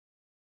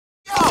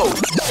No!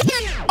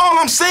 All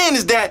I'm saying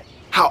is that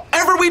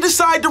however we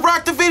decide to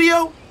rock the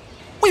video,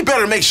 we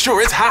better make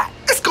sure it's hot.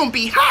 It's gonna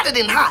be hotter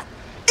than hot.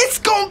 It's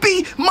gonna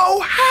be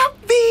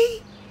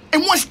Mojave.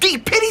 And once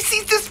Piddy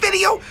sees this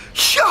video,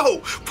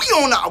 yo, we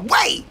on our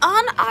way.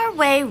 On our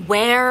way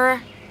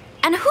where?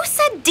 And who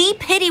said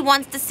Piddy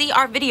wants to see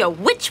our video,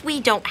 which we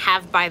don't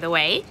have, by the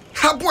way?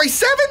 Hot Boy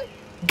 7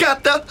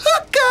 got the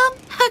hookup.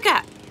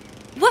 Hookup?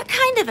 What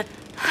kind of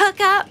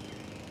hookup?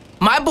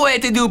 My boy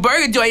at the new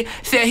burger joint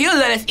said he'll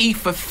let us eat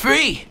for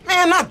free.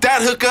 Man, not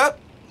that hookup.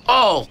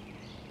 Oh,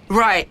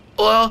 right.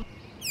 Well,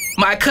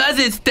 my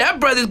cousin's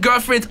stepbrother's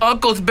girlfriend's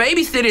uncle's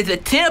babysitter's a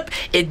temp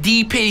at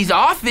Piddy's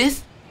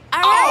office.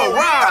 All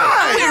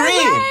right. We're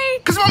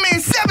in. Cause my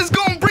man 7's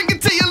gonna bring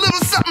it to you a little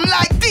something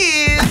like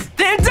this.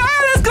 Then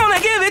Dolla's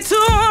gonna give it to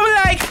him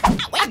like...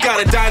 I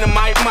got a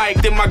dynamite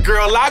mic, then my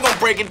girl LaLa gonna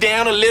break it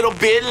down a little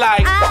bit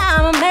like...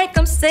 I'ma make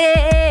them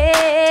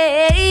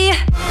say...